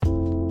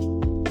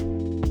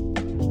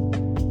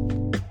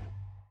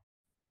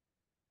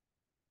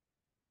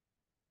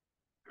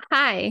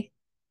Hi,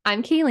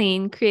 I'm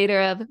Kayleen,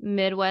 creator of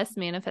Midwest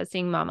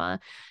Manifesting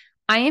Mama.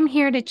 I am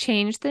here to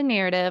change the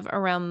narrative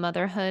around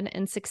motherhood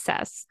and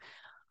success.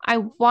 I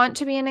want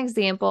to be an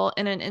example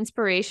and an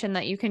inspiration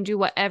that you can do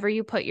whatever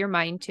you put your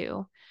mind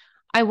to.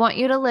 I want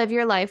you to live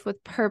your life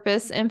with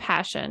purpose and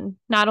passion,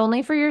 not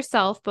only for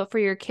yourself, but for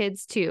your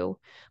kids too.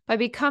 By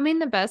becoming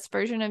the best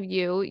version of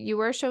you,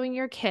 you are showing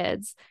your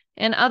kids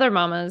and other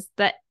mamas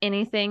that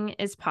anything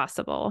is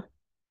possible.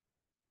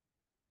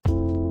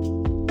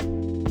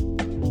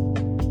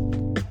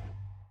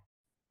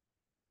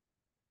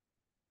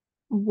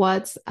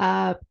 What's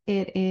up?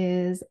 It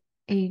is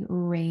a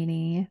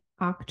rainy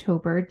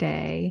October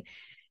day,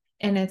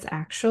 and it's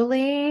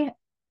actually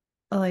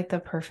like the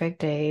perfect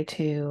day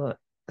to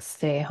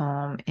stay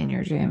home in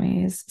your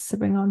jammies,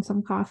 sipping on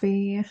some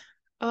coffee.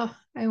 Oh,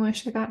 I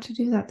wish I got to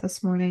do that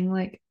this morning.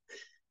 Like,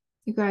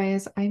 you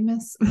guys, I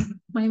miss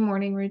my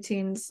morning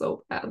routine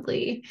so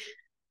badly.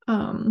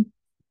 Um,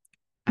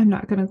 I'm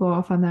not going to go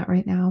off on that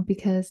right now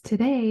because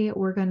today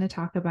we're going to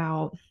talk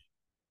about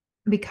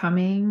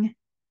becoming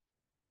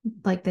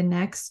like the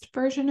next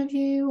version of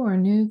you or a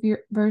new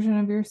version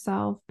of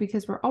yourself,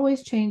 because we're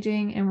always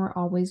changing and we're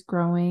always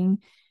growing.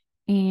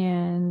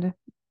 And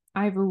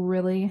I've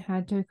really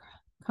had to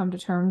come to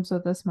terms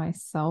with this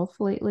myself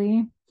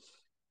lately.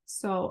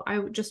 So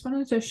I just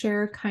wanted to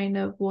share kind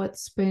of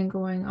what's been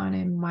going on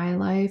in my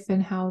life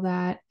and how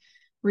that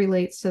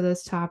relates to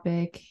this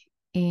topic.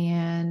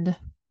 And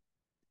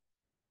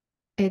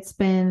it's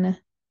been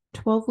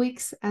 12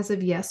 weeks as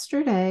of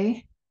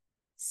yesterday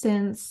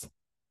since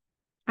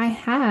I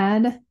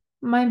had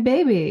my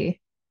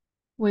baby,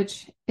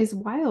 which is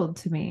wild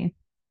to me.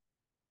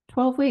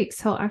 12 weeks.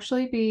 He'll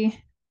actually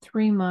be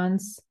 3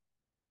 months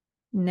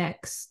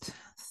next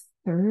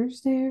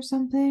Thursday or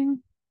something.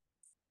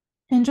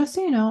 And just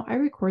so you know, I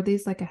record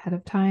these like ahead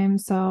of time.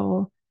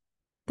 So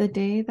the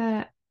day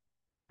that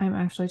I'm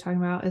actually talking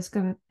about it's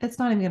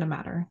not even gonna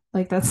matter.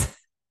 Like that's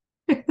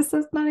this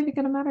is not even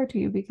gonna matter to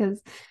you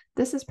because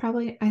this is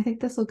probably, I think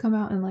this will come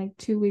out in like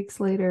 2 weeks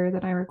later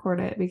that I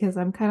record it, because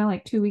I'm kind of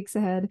like 2 weeks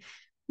ahead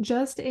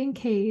just in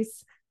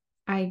case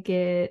I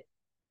get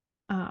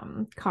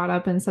caught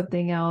up in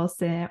something else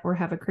or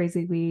have a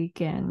crazy week.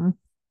 And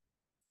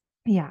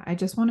yeah, I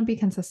just want to be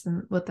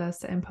consistent with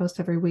this and post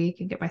every week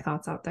and get my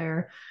thoughts out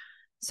there.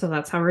 So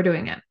that's how we're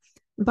doing it.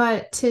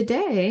 But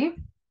today,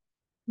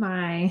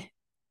 my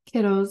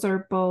kiddos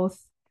are both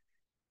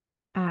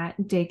at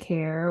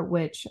daycare,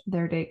 which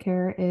their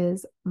daycare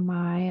is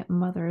my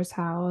mother's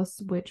house,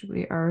 which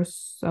we are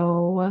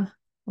so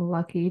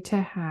lucky to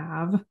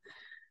have.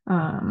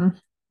 Um,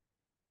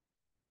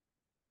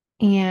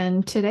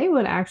 and today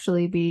would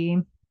actually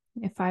be,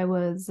 if I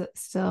was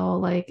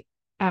still like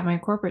at my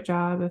corporate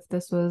job, if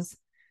this was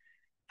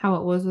how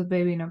it was with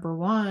baby number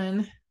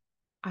one,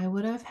 I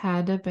would have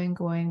had to have been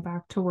going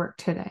back to work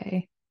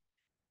today.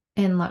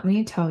 And let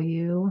me tell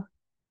you,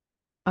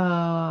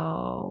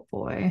 oh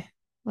boy,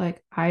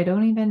 like I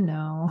don't even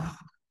know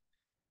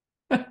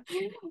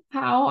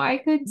how I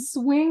could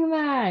swing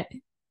that.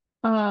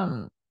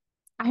 Um,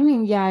 I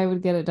mean, yeah, I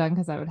would get it done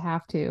because I would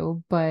have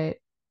to, but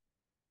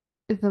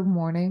the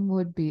morning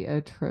would be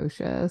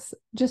atrocious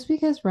just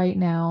because right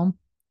now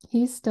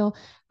he's still,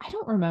 I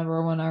don't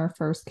remember when our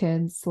first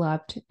kid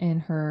slept in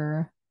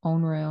her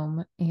own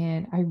room,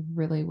 and I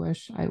really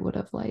wish I would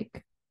have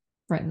like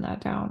written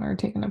that down or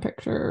taken a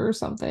picture or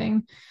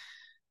something,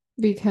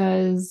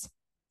 because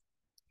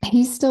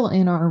he's still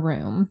in our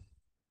room.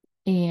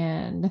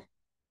 And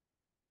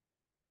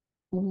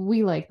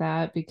we like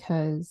that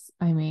because,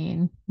 I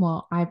mean,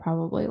 well, I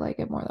probably like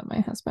it more than my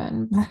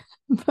husband,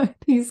 but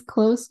he's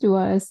close to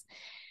us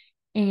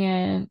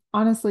and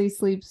honestly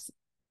sleeps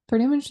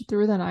pretty much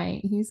through the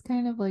night. He's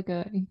kind of like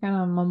he kind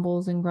of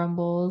mumbles and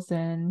grumbles.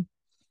 And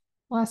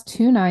last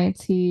 2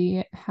 nights,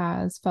 he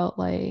has felt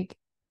like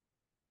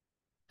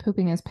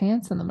pooping his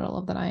pants in the middle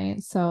of the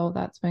night. So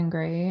that's been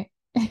great.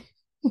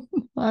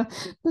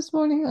 This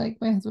morning, like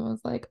my husband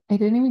was like, I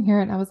didn't even hear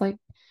it. And I was like,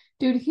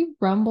 dude, he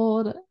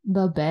rumbled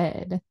the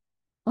bed.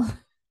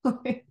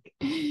 Like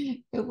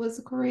it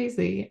was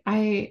crazy.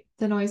 The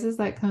noises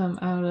that come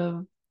out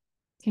of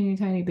teeny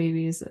tiny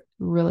babies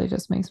really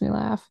just makes me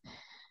laugh.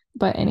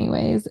 But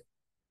anyways,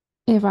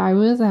 if I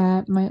was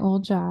at my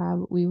old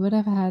job, we would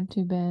have had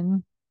to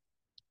been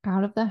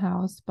out of the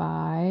house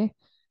by,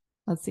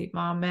 let's see,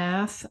 mom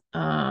math.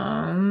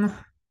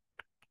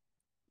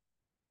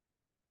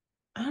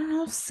 I don't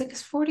know,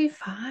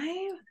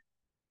 6:45.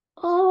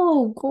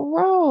 Oh,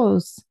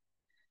 gross.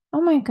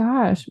 Oh my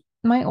gosh.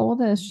 My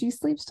oldest, she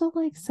sleeps till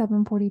like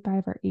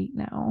 7:45 or 8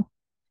 now.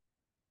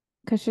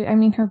 Because I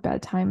mean, her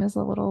bedtime is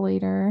a little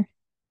later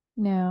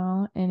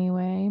now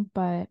anyway,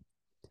 but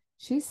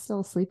she's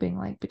still sleeping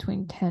like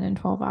between 10 and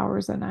 12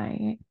 hours a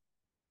night,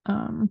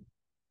 um,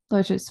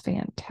 which is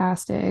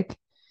fantastic.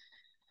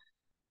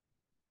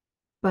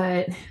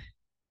 But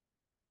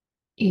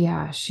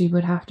yeah, she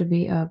would have to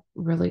be up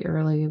really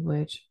early,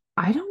 which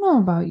I don't know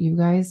about you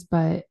guys,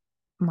 but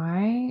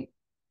my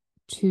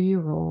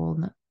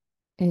 2-year-old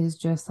is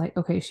just like,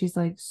 okay, she's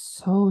like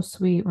so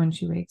sweet when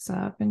she wakes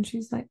up and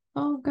she's like,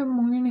 oh, good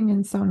morning,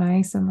 and so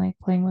nice and like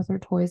playing with her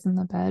toys in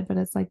the bed. But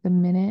it's like the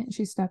minute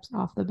she steps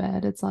off the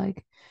bed, it's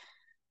like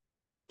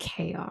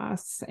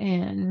chaos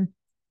and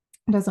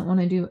doesn't want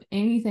to do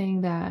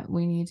anything that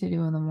we need to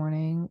do in the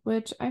morning,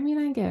 which I mean,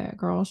 I get it,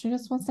 girl. She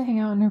just wants to hang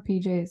out in her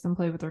PJs and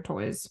play with her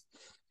toys.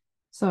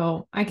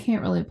 So I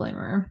can't really blame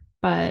her,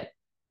 but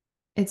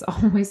it's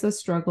always a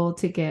struggle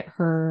to get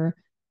her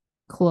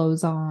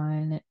clothes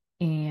on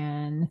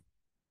and,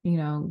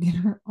 get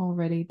her all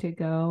ready to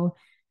go.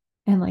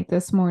 And like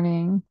this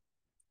morning,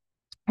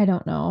 I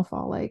don't know if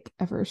I'll like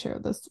ever share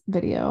this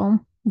video,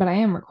 but I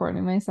am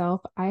recording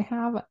myself. I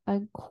have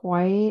a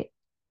quite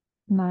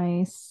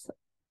nice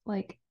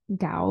like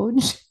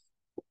gouge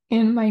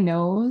in my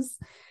nose,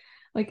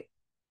 like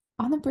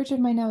on the bridge of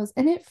my nose,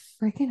 and it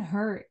freaking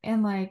hurt.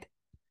 And like,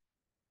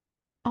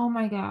 oh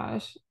my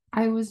gosh,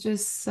 I was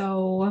just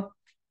so,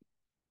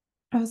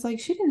 I was like,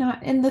 she did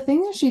not. And the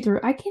thing that she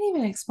threw, I can't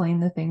even explain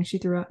the thing she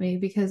threw at me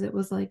because it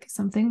was like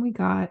something we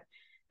got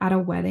at a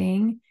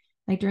wedding,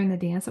 like during the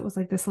dance. It was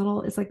like this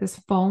little, it's like this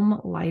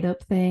foam light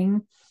up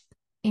thing.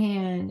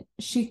 And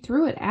she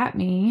threw it at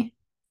me.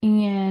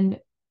 And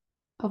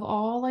of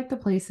all like the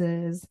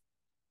places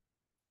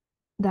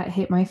that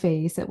hit my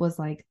face, it was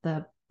like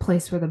the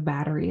place where the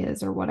battery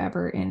is or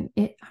whatever. And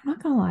I'm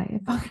not gonna lie,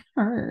 it fucking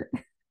hurt.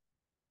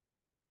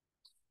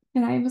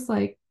 And I was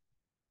like,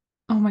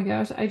 oh my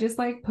gosh, I just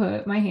like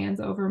put my hands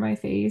over my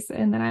face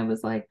and then I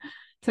was like,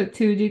 took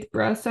two deep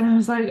breaths and I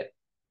was like,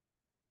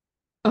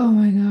 oh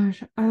my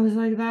gosh. I was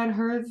like, that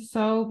hurts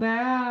so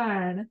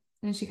bad.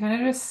 And she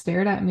kind of just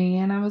stared at me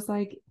and I was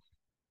like,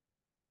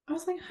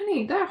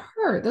 honey, that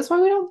hurt. That's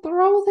why we don't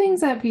throw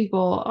things at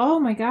people. Oh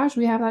my gosh,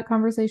 we have that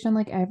conversation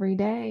like every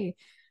day.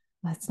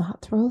 Let's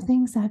not throw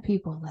things at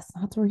people. Let's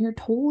not throw your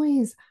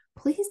toys.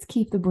 Please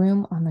keep the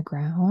broom on the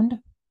ground.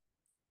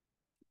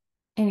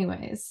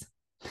 Anyways,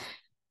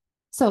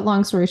 so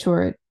long story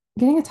short,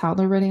 getting a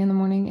toddler ready in the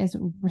morning is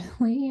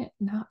really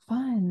not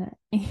fun.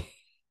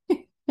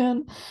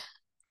 And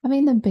I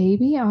mean, the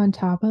baby on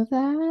top of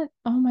that,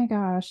 oh my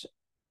gosh.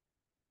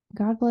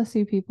 God bless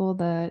you people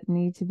that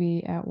need to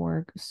be at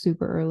work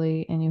super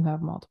early and you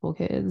have multiple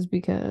kids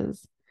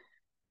because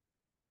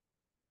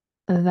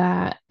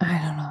that, I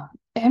don't know.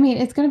 I mean,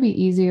 it's going to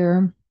be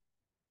easier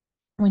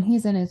when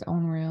he's in his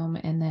own room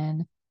and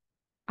then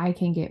I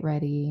can get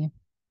ready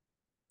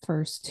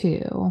first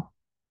too.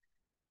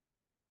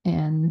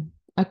 And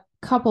a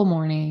couple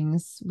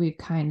mornings we've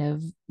kind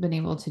of been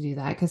able to do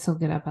that because he'll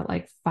get up at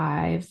like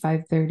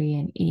 5:30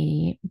 and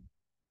eat.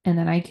 And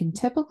then I can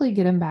typically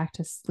get him back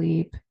to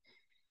sleep.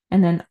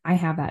 And then I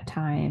have that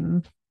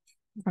time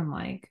from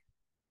like,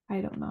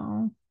 I don't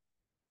know,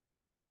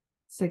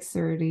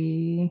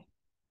 6:30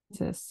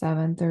 to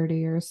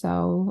 7:30 or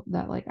so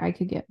that like I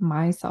could get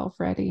myself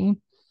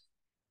ready.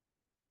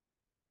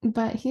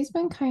 But he's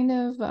been kind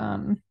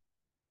of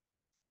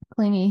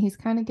clingy. He's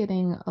kind of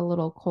getting a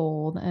little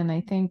cold, and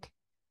I think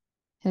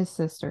his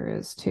sister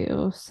is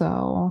too.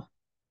 So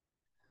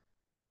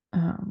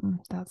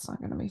that's not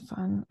going to be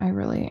fun. I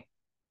really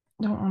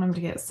don't want him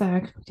to get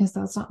sick because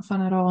that's not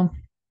fun at all.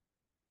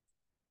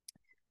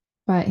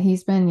 But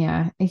he's been,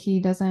 yeah,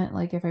 he doesn't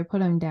like if I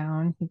put him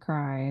down, he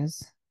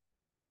cries.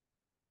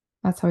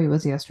 That's how he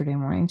was yesterday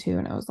morning too.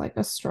 And it was like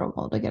a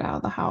struggle to get out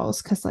of the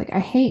house because like I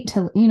hate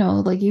to,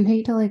 like you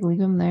hate to like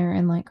leave him there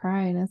and like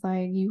cry. And it's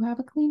like you have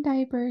a clean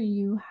diaper,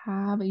 you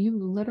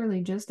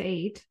literally just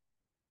ate.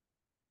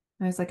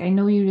 I was like, I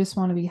know you just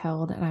want to be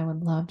held, and I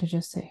would love to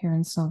just sit here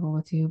and snuggle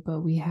with you, but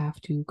we have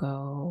to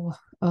go.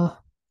 Oh.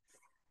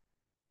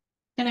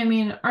 And I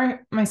mean,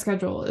 my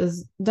schedule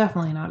is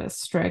definitely not as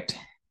strict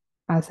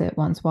as it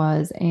once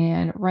was.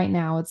 And right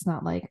now it's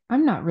not like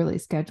I'm not really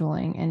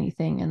scheduling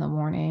anything in the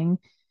morning.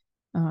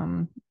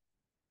 Um,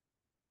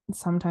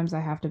 Sometimes I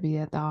have to be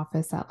at the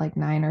office at like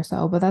 9 or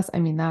so, but that's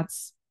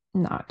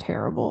not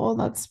terrible.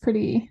 That's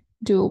pretty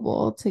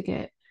doable to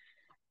get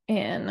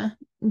in.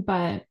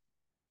 But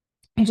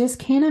I just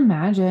can't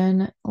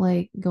imagine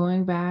like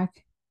going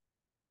back,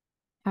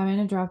 having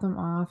to drop them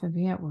off and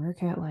be at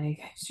work at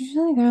like, it's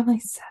usually there at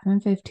like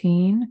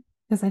 7:15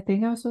 because I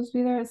think I was supposed to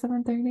be there at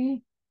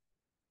 7:30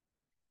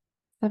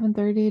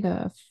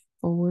 to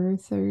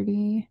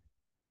 4:30.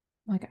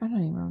 Like, I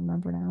don't even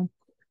remember now.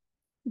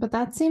 But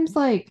that seems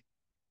like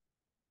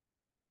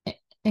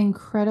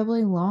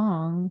incredibly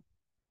long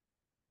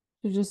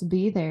to just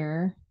be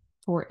there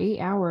for 8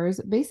 hours,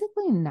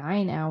 basically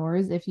 9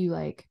 hours if you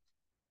like.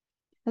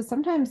 Because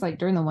sometimes, like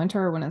during the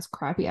winter when it's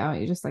crappy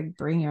out, you just like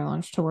bring your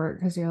lunch to work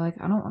because you're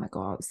like, I don't want to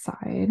go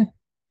outside. And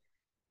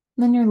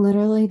then you're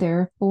literally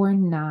there for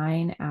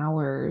 9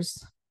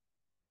 hours.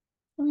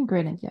 I mean,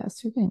 granted,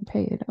 yes, you're getting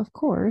paid, of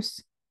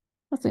course.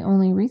 That's the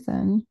only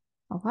reason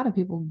a lot of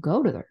people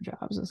go to their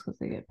jobs is because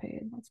they get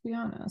paid. Let's be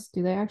honest.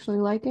 Do they actually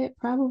like it?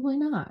 Probably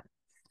not.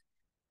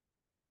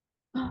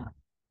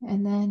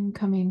 And then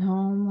coming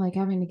home, like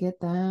having to get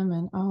them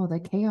and oh, the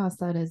chaos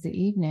that is the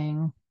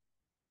evening.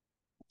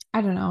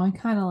 I don't know. I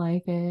kind of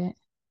like it.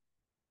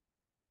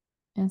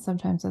 And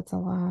sometimes it's a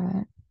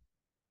lot.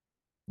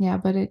 Yeah,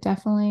 but it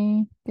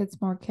definitely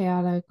gets more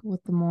chaotic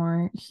with the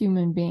more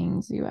human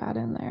beings you add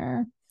in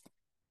there.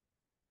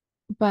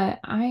 But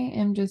I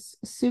am just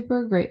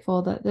super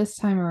grateful that this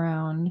time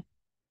around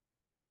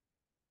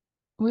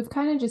we've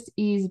kind of just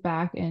eased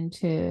back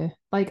into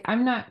like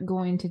I'm not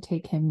going to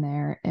take him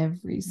there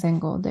every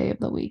single day of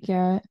the week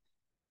yet.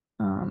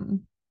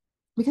 Um,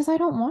 because I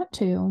don't want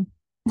to.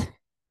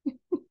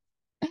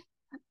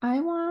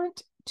 I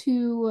want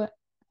to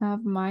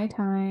have my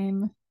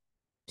time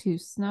to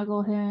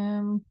snuggle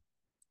him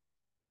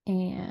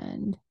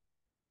and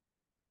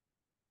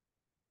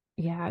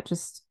yeah,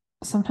 just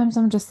sometimes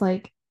I'm just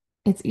like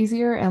it's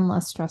easier and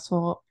less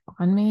stressful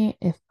on me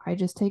if I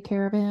just take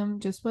care of him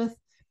just with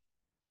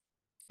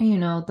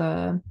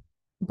the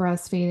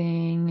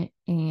breastfeeding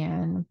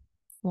and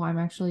well, I'm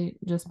actually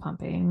just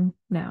pumping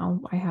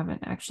now. I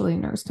haven't actually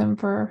nursed him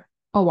for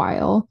a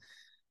while,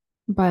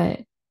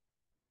 but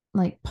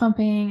like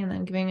pumping and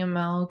then giving him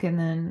milk. And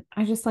then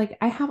I just like,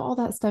 I have all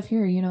that stuff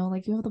here,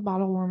 like you have the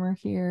bottle warmer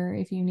here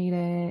if you need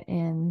it.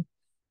 And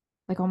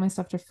like all my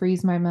stuff to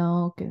freeze my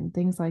milk and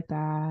things like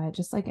that.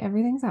 Just like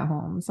everything's at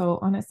home. So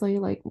honestly,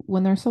 like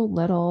when they're so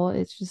little,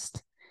 it's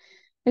just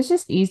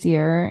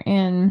easier.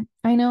 And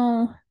I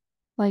know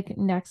like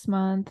next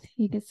month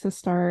he gets to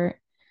start,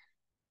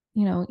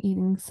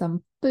 eating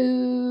some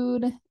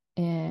food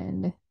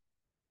and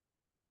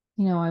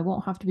I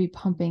won't have to be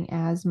pumping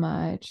as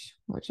much,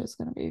 which is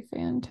going to be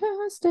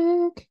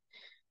fantastic.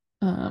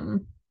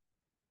 Um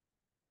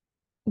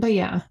but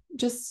yeah,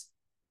 just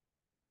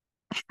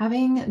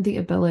having the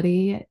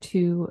ability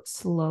to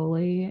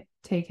slowly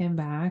take him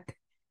back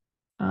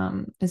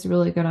is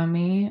really good on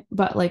me,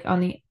 but like on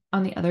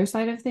the other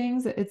side of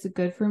things, it's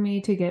good for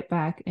me to get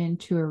back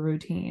into a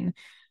routine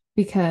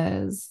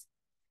because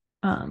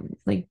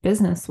like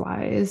business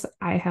wise,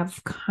 I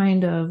have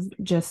kind of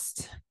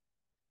just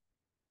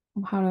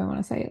how do I want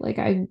to say it? Like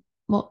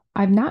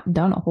I've not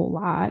done a whole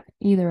lot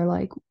either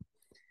like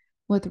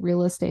with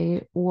real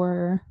estate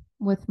or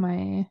with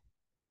my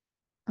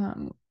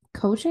um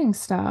coaching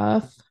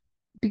stuff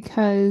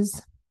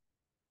because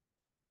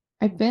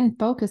I've been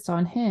focused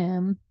on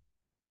him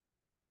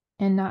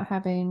and not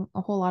having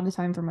a whole lot of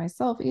time for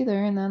myself either.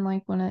 And then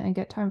like when I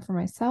get time for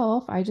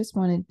myself, I just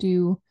want to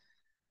do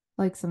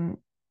like some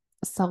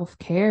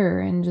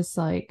self-care and just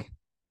like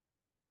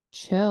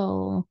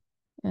chill.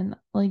 And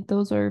like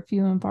those are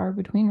few and far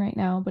between right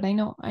now, but I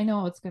know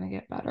it's gonna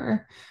get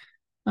better.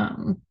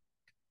 Um,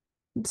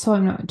 so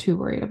I'm not too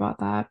worried about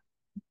that.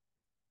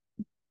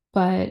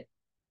 But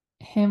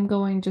him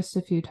going just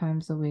a few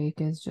times a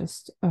week is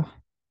just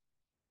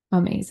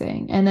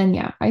amazing. And then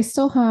yeah, I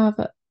still have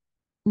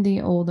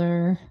the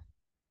older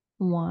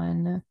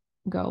one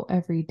go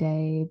every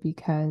day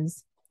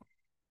because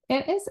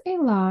it is a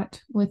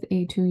lot with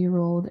a 2-year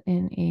old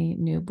and a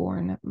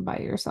newborn by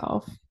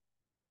yourself.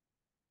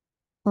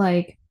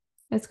 Like,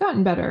 it's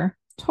gotten better.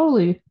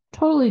 Totally,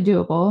 totally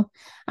doable.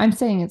 I'm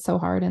saying it's so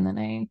hard, and then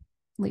I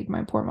leave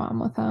my poor mom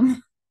with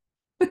him.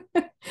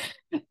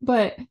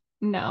 But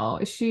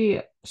no,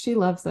 she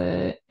loves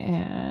it,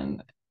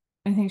 and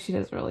I think she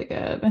does really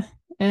good.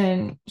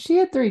 And she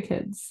had 3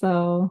 kids,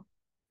 so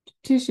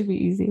 2 should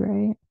be easy,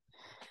 right?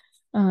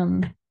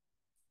 Um,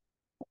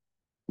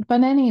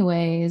 but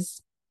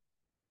anyways,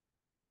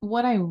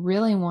 what I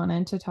really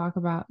wanted to talk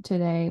about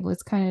today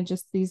was kind of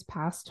just these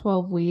past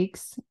 12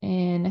 weeks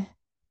and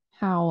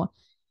how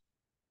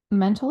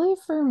mentally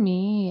for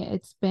me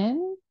it's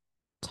been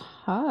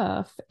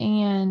tough.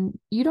 And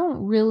you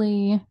don't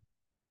really,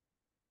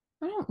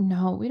 I don't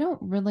know, we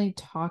don't really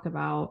talk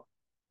about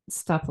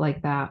stuff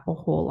like that a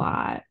whole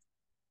lot.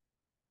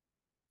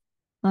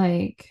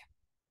 Like,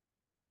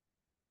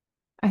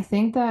 I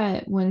think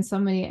that when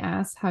somebody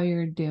asks how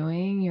you're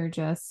doing, you're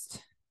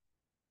just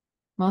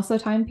most of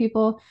the time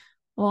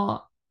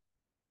well,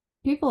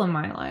 people in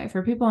my life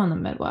or people in the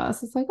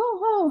Midwest, it's like,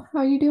 oh,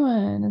 how you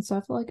doing? And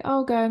stuff like,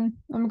 oh, good,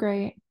 I'm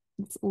great.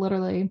 It's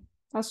literally,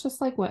 that's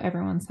just like what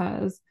everyone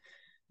says.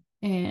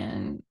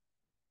 And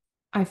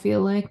I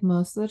feel like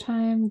most of the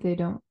time they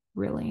don't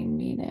really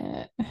mean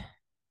it.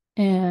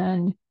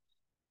 And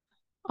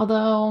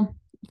although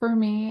for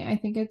me, I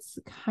think it's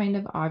kind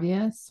of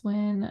obvious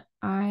when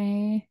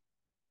I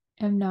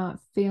am not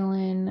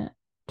feeling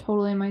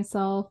totally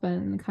myself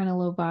and kind of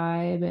low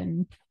vibe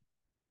and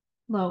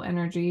low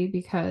energy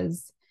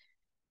because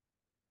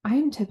I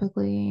am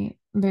typically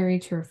very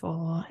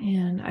cheerful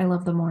and I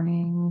love the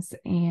mornings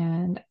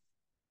and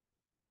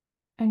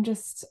I'm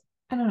just,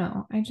 I don't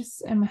know, I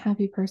just am a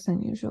happy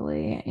person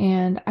usually.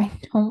 And I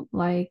don't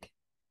like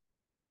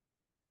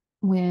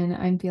when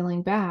I'm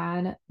feeling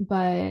bad,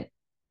 but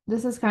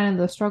this is kind of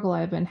the struggle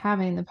I've been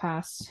having the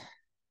past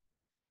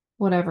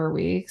whatever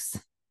weeks.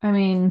 I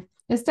mean,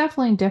 it's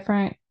definitely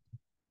different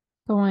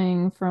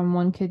going from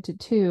one kid to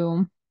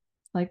two.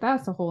 Like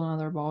that's a whole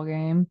nother ball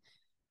game.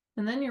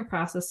 And then you're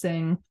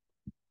processing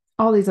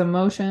all these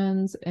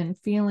emotions and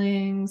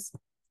feelings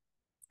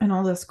and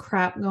all this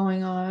crap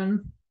going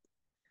on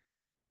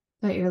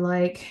that you're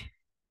like,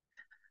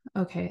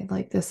 okay,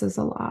 like this is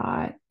a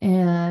lot.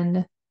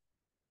 And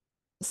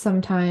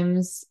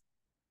sometimes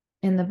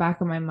in the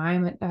back of my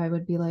mind, I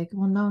would be like,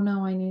 well,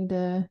 no, I need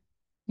to,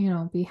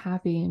 be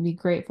happy and be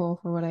grateful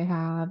for what I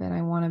have. And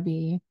I want to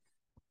be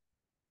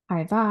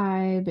high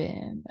vibe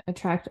and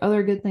attract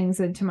other good things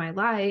into my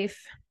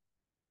life.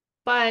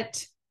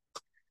 But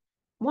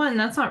one,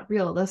 that's not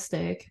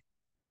realistic.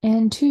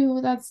 And two,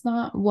 that's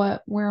not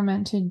what we're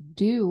meant to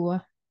do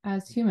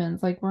as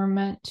humans. Like, we're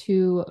meant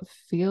to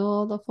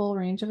feel the full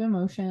range of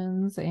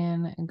emotions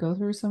and go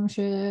through some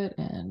shit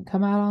and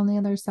come out on the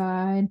other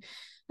side.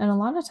 And a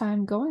lot of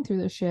time going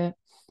through the shit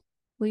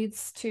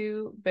leads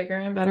to bigger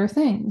and better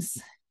things.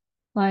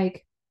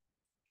 Like,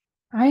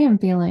 I am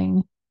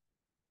feeling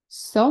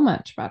so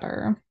much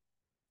better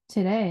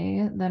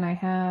today than I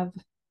have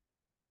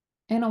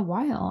in a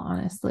while,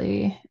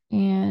 honestly.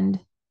 And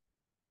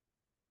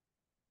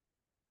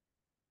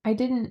I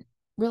didn't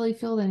really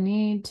feel the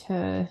need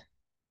to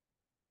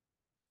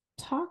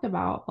talk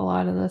about a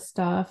lot of the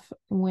stuff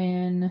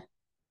when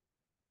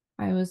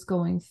I was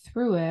going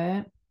through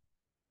it.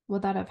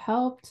 Would that have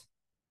helped?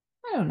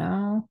 I don't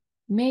know.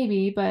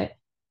 Maybe, but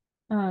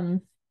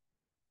um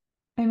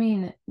I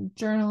mean,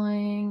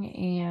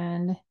 journaling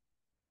and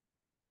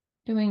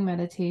doing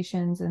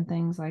meditations and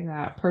things like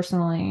that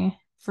personally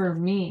for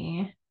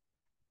me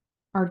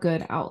are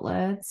good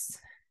outlets.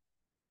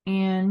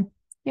 And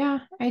yeah,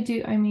 I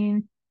do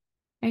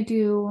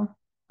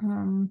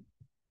um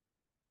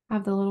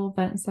have the little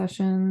vent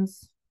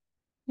sessions,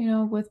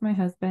 with my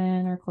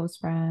husband or close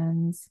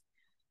friends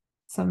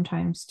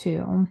sometimes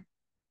too.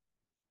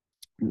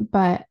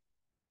 But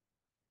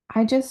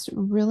I just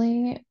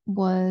really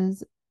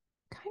was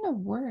kind of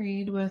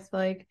worried with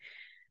like,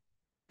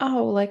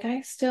 oh, like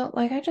I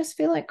just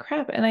feel like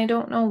crap and I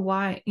don't know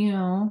why,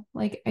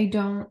 like I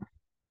don't,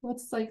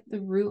 what's like the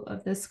root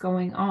of this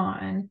going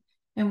on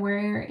and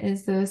where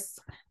is this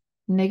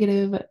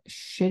negative,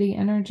 shitty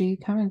energy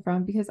coming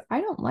from? Because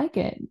I don't like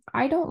it.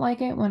 I don't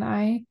like it when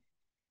I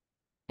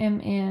am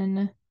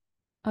in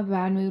a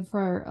bad mood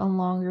for a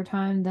longer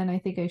time than I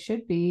think I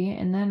should be.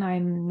 And then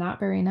I'm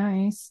not very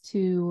nice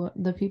to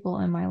the people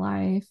in my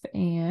life.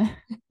 And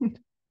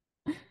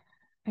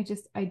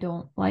I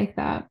don't like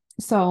that.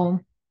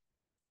 So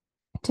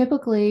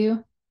typically,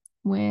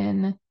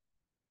 when,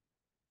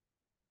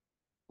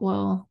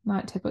 well,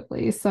 not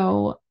typically.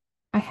 So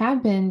I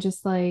had been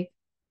just like,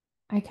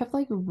 I kept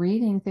like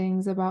reading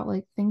things about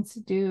like things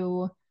to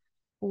do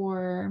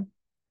or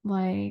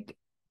like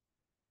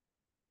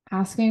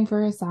asking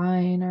for a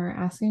sign or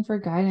asking for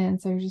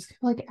guidance or just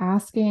like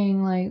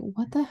asking like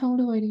what the hell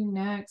do I do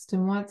next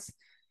and what's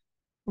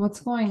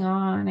going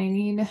on? I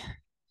need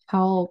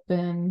help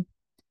and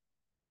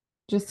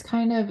just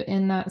kind of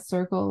in that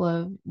circle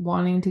of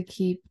wanting to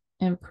keep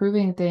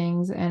improving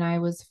things and I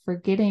was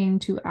forgetting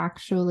to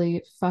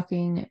actually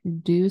fucking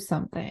do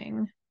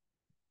something.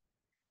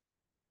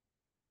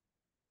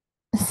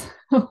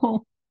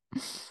 So,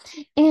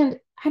 and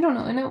I don't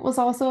know, and it was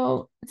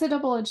also it's a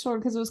double-edged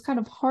sword because it was kind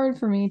of hard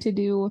for me to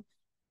do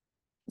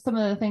some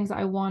of the things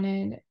I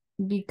wanted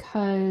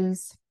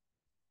because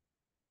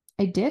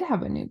I did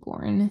have a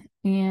newborn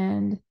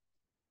and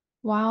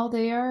while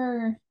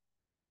they're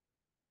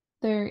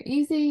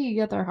easy,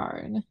 yet they're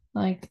hard.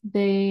 Like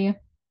they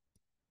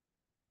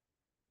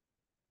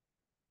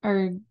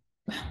are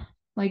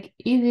like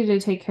easy to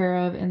take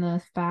care of in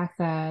the fact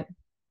that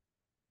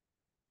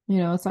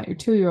it's not your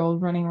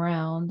 2-year-old running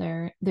around.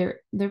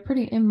 They're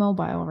pretty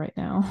immobile right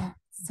now.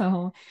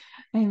 So,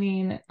 I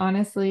mean,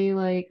 honestly,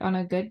 like on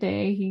a good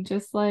day, he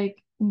just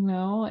like,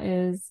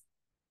 is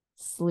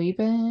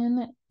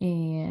sleeping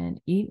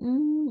and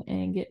eating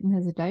and getting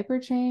his diaper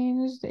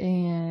changed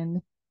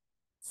and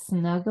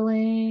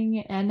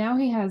snuggling. And now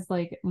he has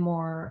like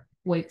more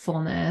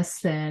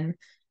wakefulness and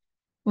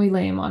we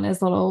lay him on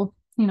his little,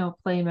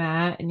 play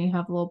mat and you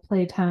have a little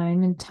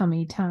playtime and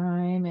tummy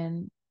time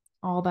and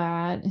all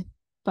that.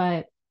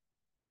 But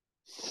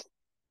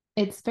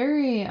it's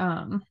very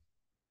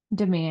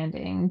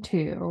demanding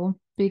too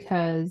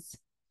because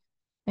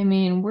I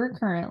mean, we're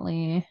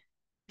currently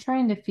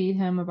trying to feed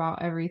him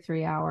about every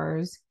 3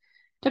 hours,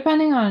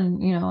 depending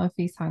on, if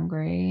he's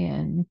hungry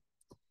and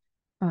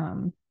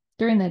um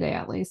during the day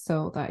at least,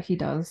 so that he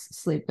does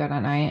sleep good at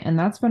night. And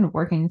that's been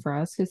working for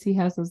us because he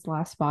has his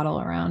last bottle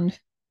around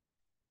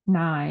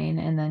 9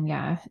 and then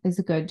yeah, is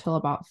good till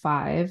about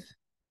 5.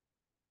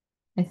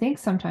 I think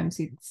sometimes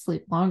he'd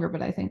sleep longer,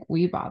 but I think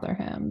we bother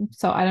him.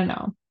 So I don't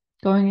know.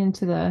 Going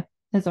into the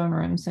his own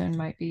room soon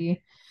might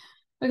be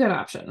a good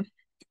option.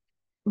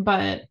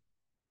 But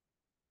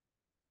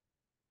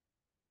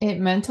it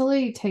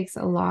mentally takes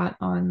a lot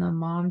on the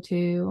mom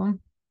too,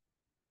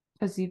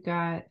 because you've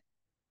got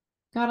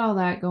all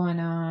that going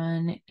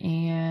on.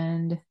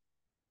 And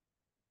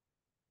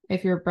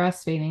if you're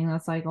breastfeeding,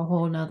 that's like a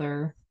whole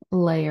nother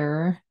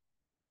layer.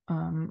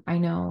 I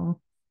know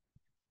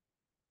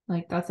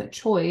like that's a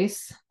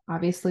choice,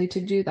 obviously, to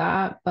do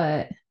that,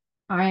 but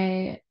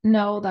I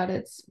know that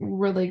it's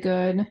really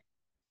good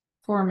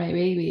for my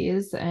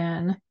babies.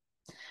 And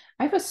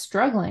I was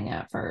struggling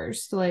at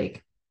first.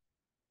 Like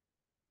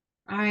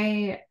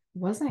I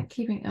wasn't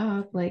keeping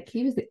up. Like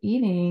he was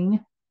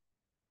eating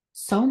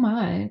so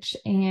much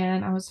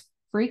and I was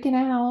freaking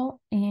out.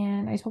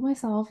 And I told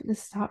myself to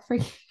stop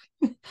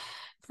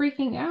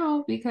freaking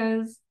out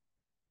because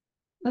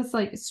that's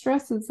like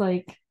stress is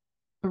like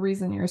the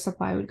reason your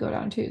supply would go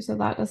down too. So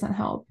that doesn't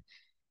help.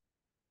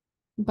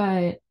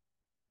 But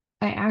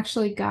I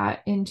actually got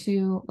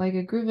into like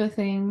a groove of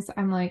things.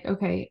 I'm like,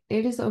 okay,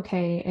 it is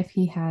okay if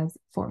he has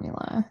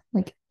formula.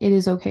 Like, it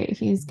is okay.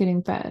 He's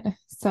getting fed.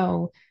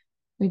 So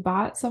we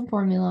bought some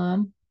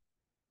formula,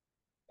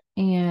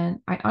 and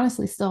I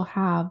honestly still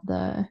have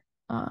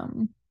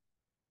um,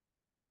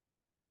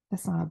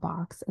 it's not a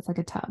box, it's like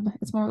a tub.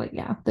 It's more like,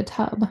 yeah, the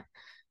tub.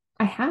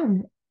 I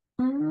have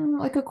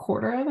like a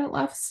quarter of it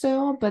left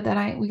still, but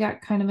then we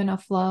got kind of in a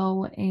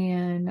flow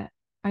and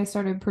I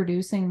started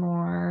producing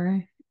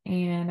more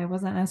and I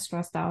wasn't as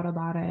stressed out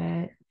about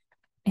it.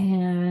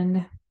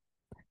 And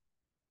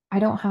I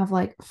don't have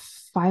like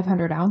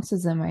 500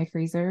 ounces in my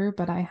freezer,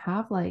 but I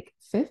have like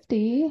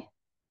 50,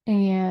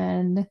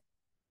 and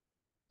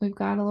we've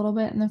got a little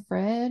bit in the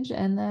fridge.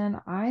 And then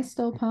I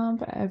still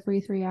pump every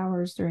 3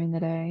 hours during the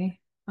day,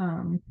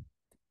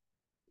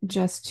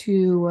 just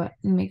to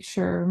make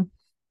sure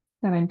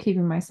that I'm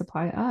keeping my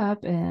supply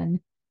up. And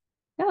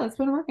yeah, that's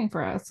been working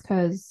for us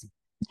because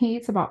he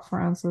eats about 4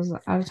 ounces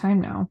at a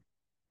time now.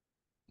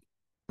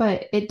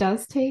 But it can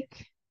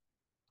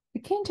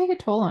take a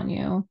toll on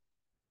you.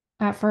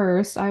 At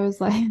first, I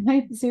was like,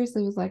 I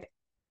seriously was like,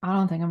 I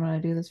don't think I'm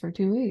going to do this for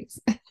 2 weeks.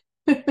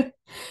 And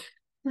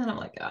I'm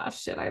like, oh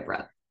shit,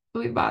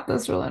 we bought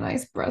this really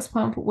nice breast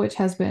pump, which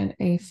has been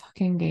a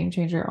fucking game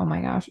changer. Oh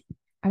my gosh.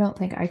 I don't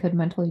think I could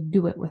mentally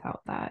do it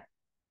without that.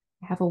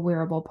 I have a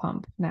wearable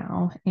pump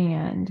now,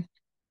 and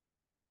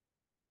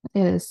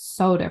it is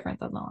so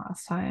different than the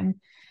last time.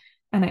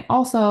 And I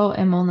also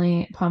am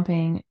only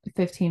pumping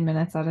 15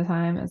 minutes at a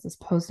time as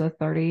opposed to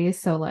 30.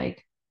 So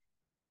like,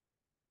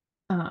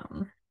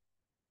 um,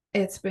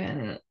 it's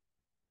been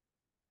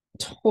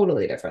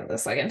totally different the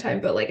second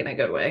time, but like in a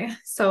good way.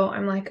 So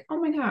I'm like,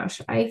 oh my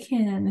gosh, I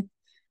can,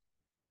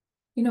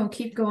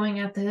 keep going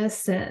at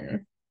this.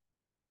 And,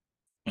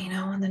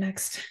 in the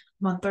next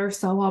month or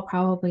so, I'll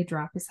probably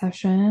drop a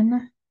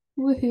session.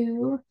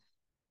 Woohoo.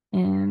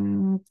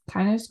 And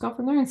kind of just go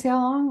from there and see how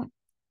long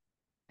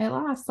it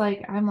lasts.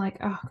 Like, I'm like,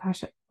 oh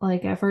gosh,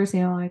 like at first,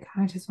 like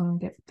I just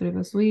want to get through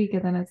this week.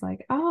 And then it's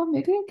like, oh,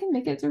 maybe I can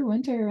make it through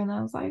winter. And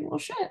I was like, well,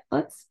 shit,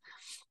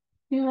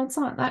 it's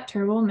not that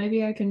terrible.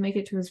 Maybe I can make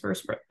it to his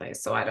first birthday.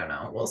 So I don't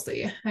know. We'll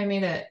see. I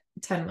made it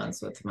 10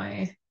 months with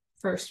my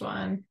first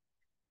one.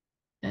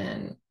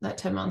 And that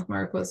 10-month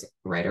mark was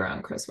right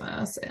around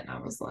Christmas. And I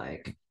was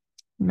like,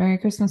 Merry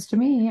Christmas to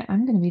me.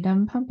 I'm going to be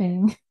done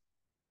pumping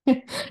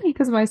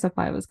because my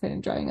supply was kind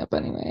of drying up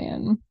anyway.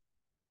 And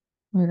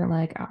we were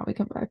like, oh, we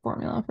can buy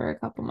formula for a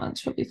couple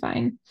months. She'll be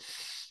fine.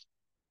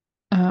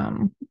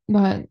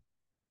 But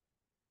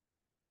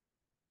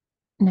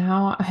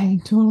now I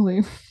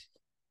totally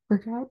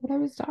forgot what I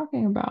was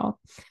talking about.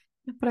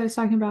 But I was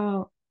talking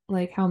about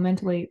like how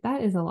mentally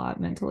that is a lot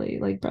mentally,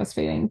 like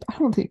breastfeeding. I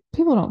don't think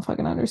people don't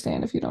fucking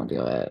understand if you don't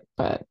do it,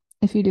 but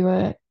if you do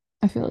it,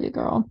 I feel you,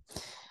 girl.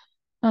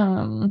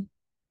 Um,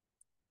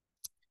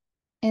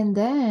 and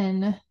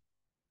then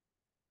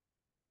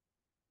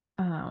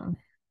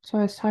so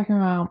I was talking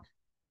about,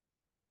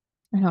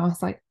 I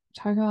was like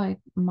talking about like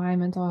my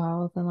mental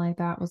health and like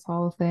that was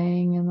all a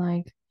thing, and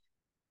like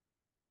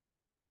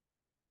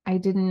I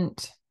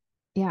didn't,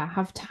 yeah,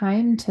 have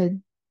time to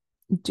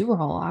do a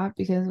whole lot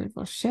because,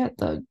 well, shit,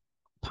 the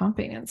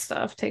pumping and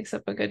stuff takes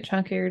up a good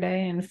chunk of your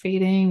day, and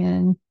feeding.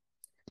 And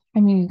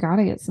I mean, you got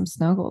to get some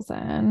snuggles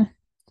in.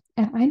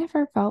 And I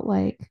never felt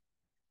like,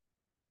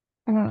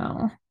 I don't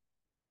know.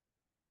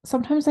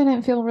 Sometimes I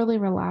didn't feel really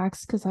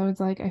relaxed because I was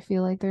like, I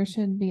feel like there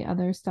should be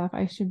other stuff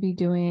I should be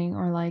doing,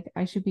 or like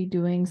I should be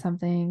doing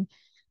something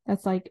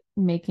that's like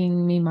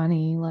making me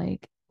money.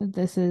 Like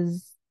this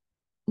is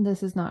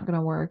not going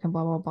to work and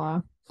blah, blah,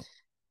 blah.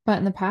 But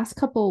in the past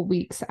couple of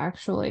weeks,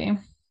 actually,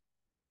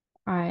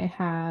 I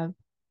have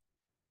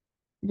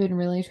been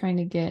really trying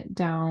to get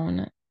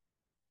down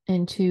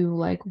into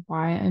like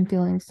why I'm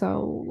feeling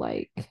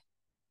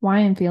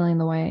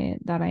the way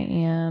that I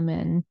am,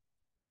 and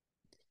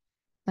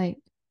like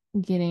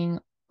getting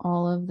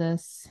all of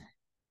this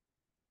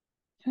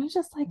kind of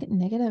just like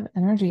negative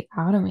energy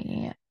out of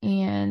me.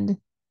 And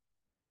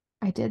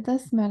I did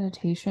this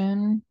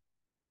meditation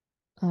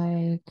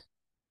like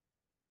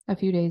a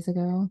few days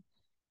ago,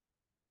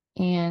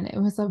 and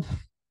there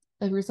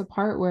was a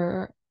part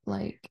where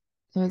like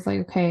it was like,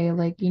 okay,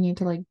 like you need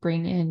to like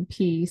bring in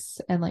peace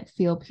and like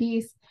feel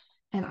peace.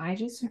 And I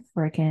just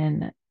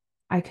freaking,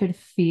 I could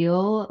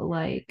feel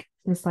like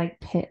this like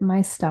pit in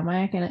my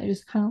stomach, and it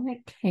just kind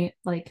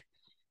of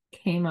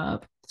came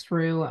up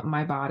through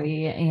my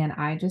body, and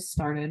I just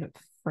started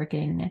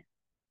freaking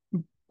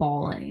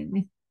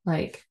bawling.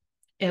 Like,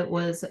 it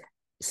was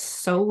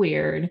so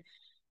weird,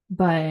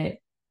 but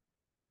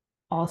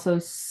also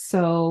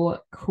so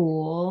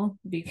cool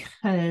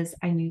because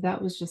I knew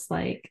that was just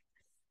like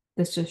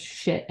this just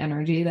shit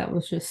energy that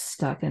was just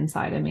stuck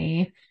inside of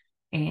me.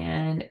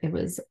 And it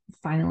was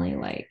finally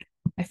like,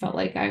 I felt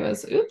like I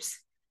was, oops,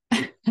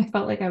 I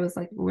felt like I was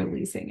like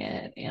releasing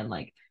it, and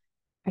like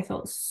I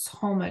felt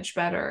so much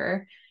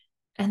better.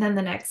 And then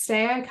the next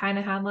day I kind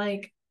of had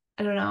like,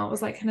 I don't know, it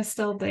was like kind of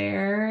still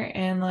there.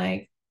 And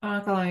like, I'm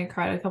not gonna lie, I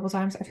cried a couple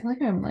times. I feel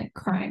like I'm like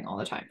crying all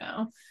the time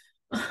now.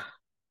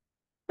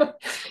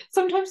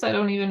 Sometimes I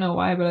don't even know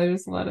why, but I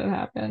just let it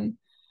happen.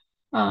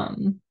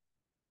 Um,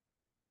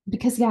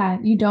 because yeah,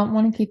 you don't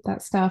want to keep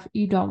that stuff.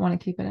 You don't want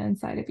to keep it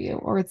inside of you,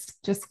 or it's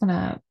just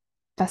gonna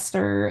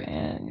fester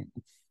and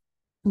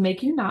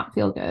make you not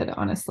feel good,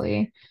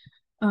 honestly.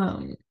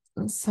 Um,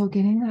 so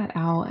getting that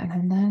out,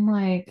 and then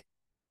like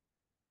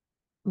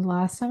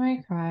last time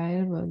I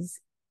cried was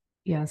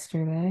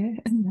yesterday.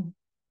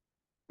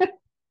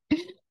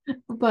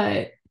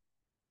 But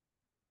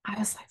I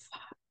was like,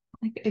 fuck,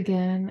 like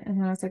again. And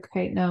then I was like,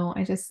 okay, no,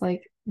 I just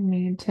like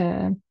need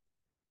to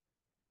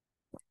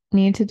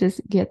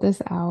just get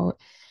this out.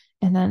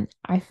 And then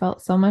I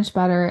felt so much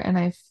better, and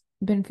I've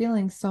been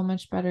feeling so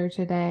much better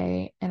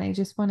today. And I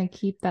just want to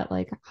keep that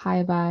like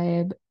high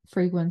vibe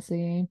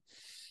frequency.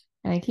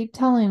 And I keep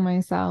telling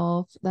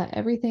myself that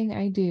everything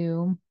I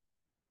do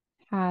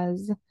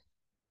has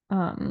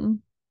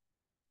um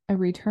a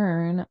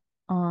return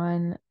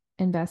on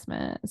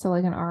investment. So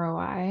like an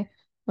ROI,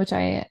 which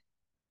I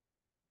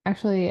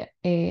actually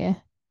a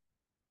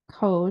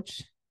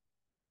coach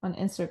on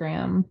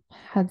Instagram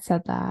had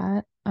said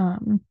that.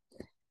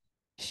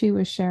 She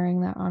was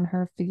sharing that on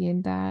her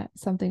feed, that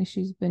something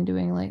she's been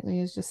doing lately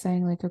is just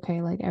saying like,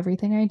 okay, like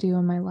everything I do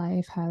in my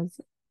life has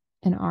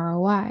an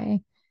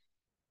ROI.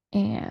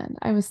 And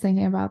I was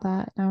thinking about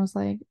that, and I was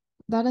like,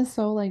 that is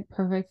so like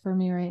perfect for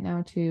me right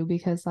now too,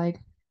 because like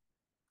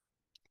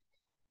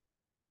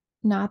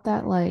not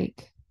that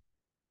like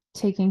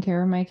taking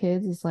care of my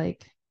kids is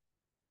like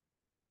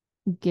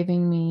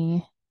giving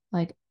me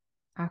like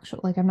actual,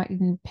 like I'm not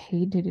getting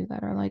paid to do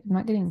that, or like I'm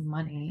not getting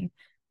money,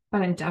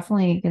 but I'm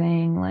definitely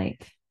getting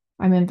like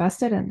I'm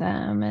invested in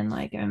them, and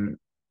like I'm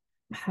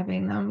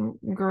having them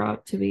grow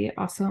up to be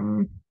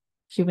awesome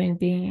human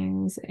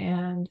beings,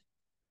 and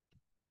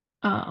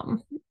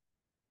um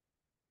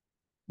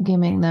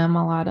giving them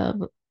a lot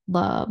of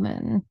love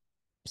and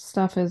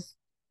stuff is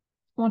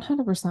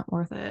 100%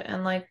 worth it.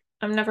 And like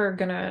I'm never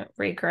gonna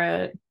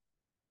regret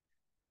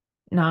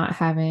not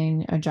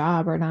having a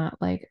job, or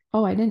not like,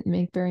 oh, I didn't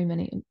make very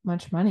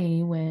much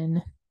money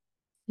when,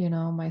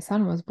 my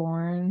son was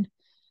born,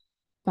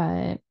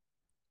 but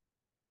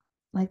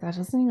like that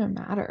doesn't even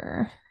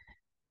matter,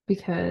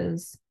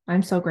 because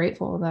I'm so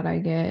grateful that I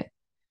get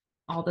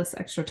all this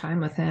extra time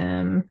with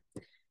him,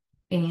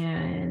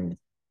 and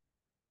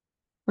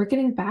we're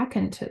getting back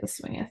into the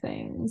swing of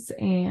things.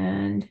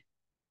 And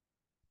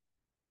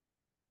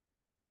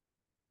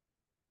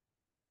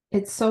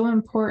it's so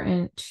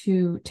important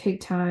to take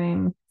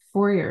time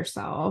for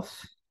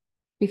yourself,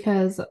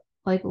 because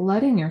like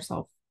letting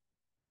yourself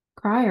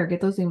cry or get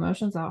those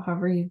emotions out,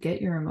 however you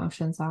get your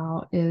emotions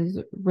out, is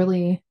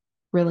really,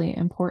 really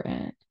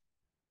important.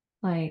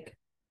 Like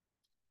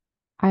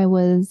I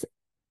was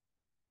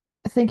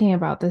thinking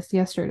about this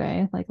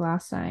yesterday, like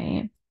last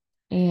night,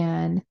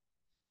 and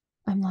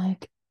I'm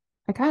like,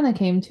 I kind of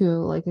came to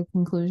like a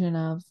conclusion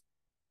of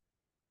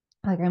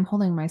like I'm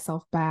holding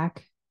myself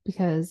back,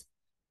 because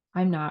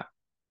I'm not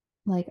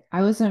like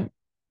I wasn't,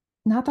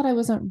 not that I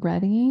wasn't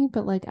ready,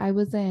 but like I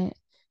wasn't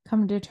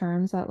come to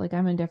terms that like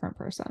I'm a different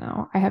person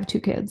now. I have two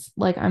kids.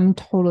 Like I'm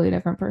totally a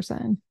different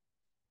person.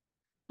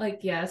 Like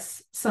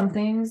yes, some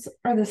things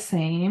are the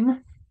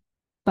same,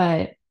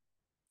 but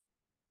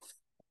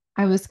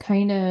I was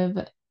kind of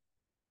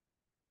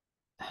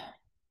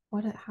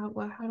how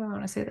do I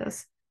want to say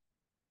this?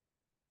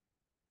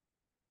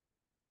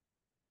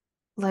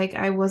 Like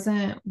I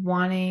wasn't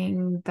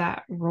wanting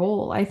that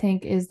role, I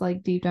think is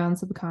like deep down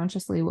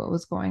subconsciously what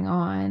was going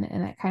on.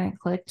 And that kind of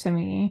clicked to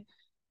me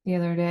the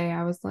other day.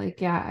 I was like,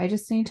 yeah, I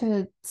just need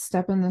to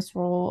step in this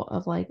role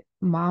of like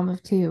mom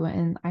of two,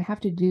 and I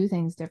have to do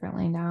things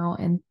differently now.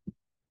 And,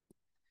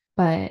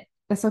 but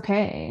that's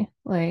okay.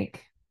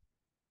 Like,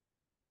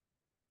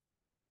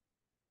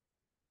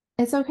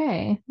 it's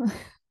okay.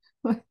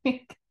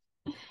 Like,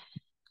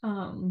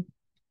 um,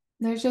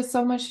 there's just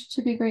so much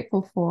to be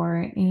grateful for.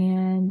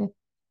 And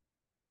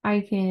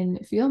I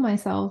can feel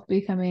myself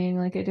becoming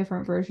like a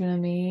different version of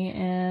me.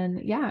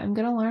 And yeah, I'm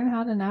gonna learn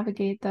how to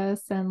navigate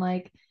this, and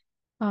like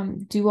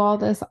do all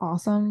this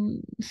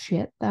awesome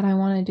shit that I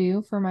want to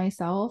do for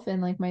myself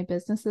and like my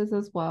businesses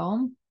as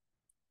well,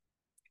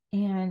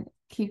 and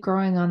keep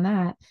growing on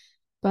that.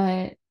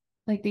 But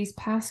like these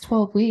past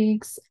 12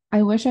 weeks,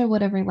 I wish I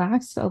would have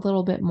relaxed a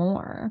little bit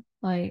more.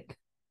 Like,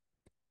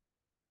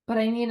 but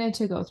I needed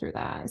to go through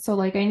that. So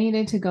like I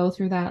needed to go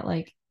through that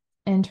like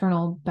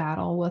internal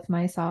battle with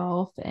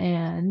myself,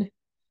 and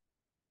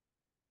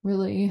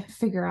really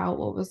figure out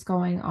what was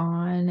going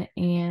on,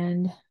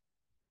 and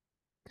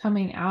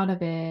coming out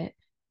of it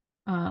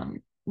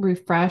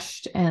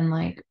refreshed and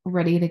like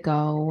ready to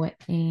go.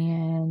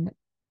 And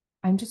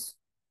I'm just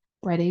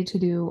ready to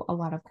do a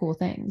lot of cool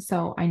things.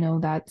 So I know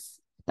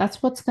that's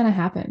what's going to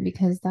happen,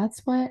 because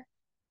that's what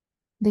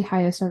the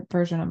highest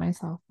version of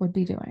myself would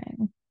be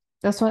doing.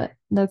 That's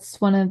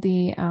one of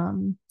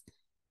the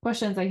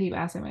questions I keep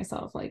asking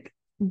myself, like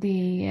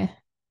the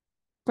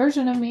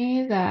version of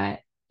me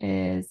that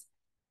is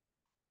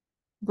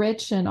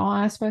rich in all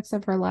aspects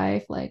of her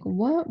life, like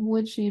what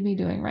would she be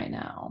doing right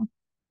now?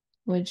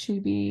 Would she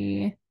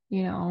be,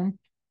 you know,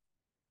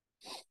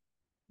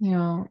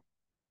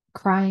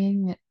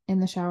 crying in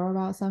the shower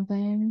about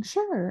something?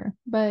 Sure,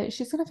 but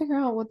she's gonna figure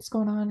out what's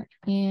going on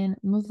and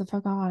move the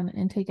fuck on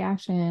and take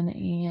action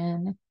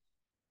and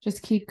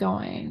just keep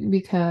going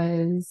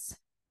because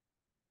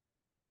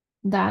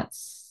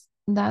that's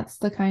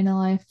the kind of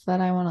life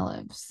that I want to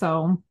live.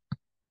 So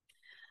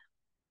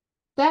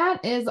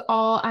that is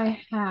all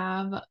I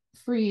have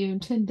for you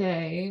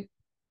today.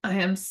 I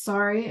am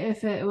sorry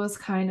if it was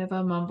kind of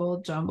a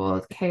mumble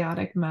jumbled,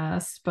 chaotic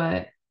mess,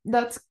 but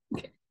that's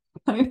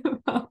kind of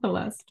how the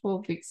last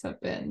 12 weeks have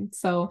been.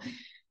 So,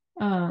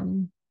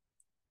 um,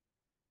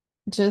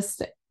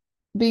 just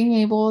being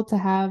able to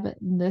have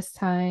this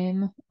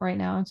time right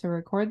now to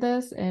record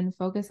this and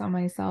focus on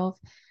myself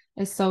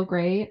is so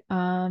great.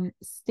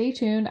 Stay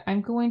tuned.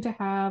 I'm going to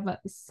have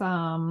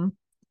some,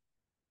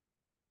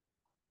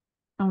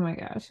 oh my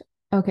gosh.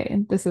 Okay,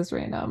 this is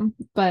random,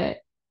 but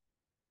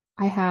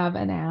I have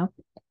an app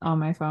on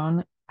my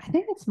phone. I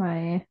think it's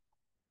like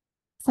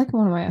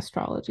one of my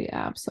astrology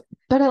apps,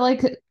 but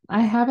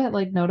I have it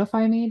like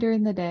notify me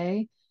during the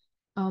day,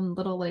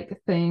 little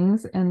like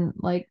things. And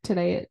like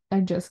today,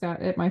 I just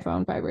got it, my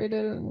phone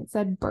vibrated and it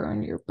said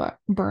burn your book,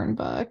 burn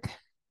book.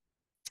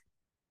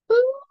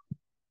 Ooh,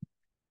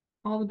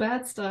 all the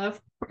bad stuff.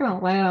 We're gonna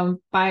light it on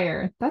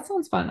fire. That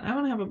sounds fun. I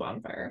want to have a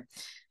bonfire.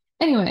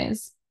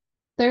 Anyways,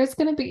 there's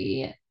gonna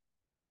be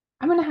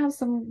I'm gonna have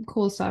some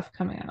cool stuff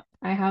coming up.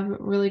 I have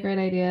really great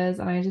ideas,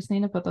 and I just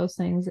need to put those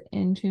things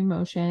into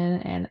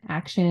motion and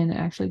action and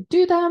actually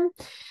do them.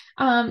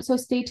 So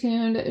stay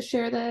tuned.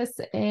 Share this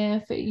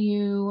if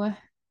you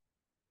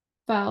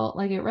felt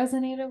like it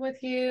resonated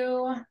with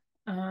you.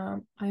 I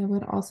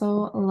would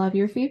also love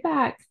your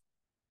feedback.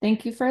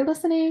 Thank you for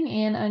listening,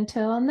 and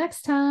until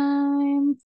next time.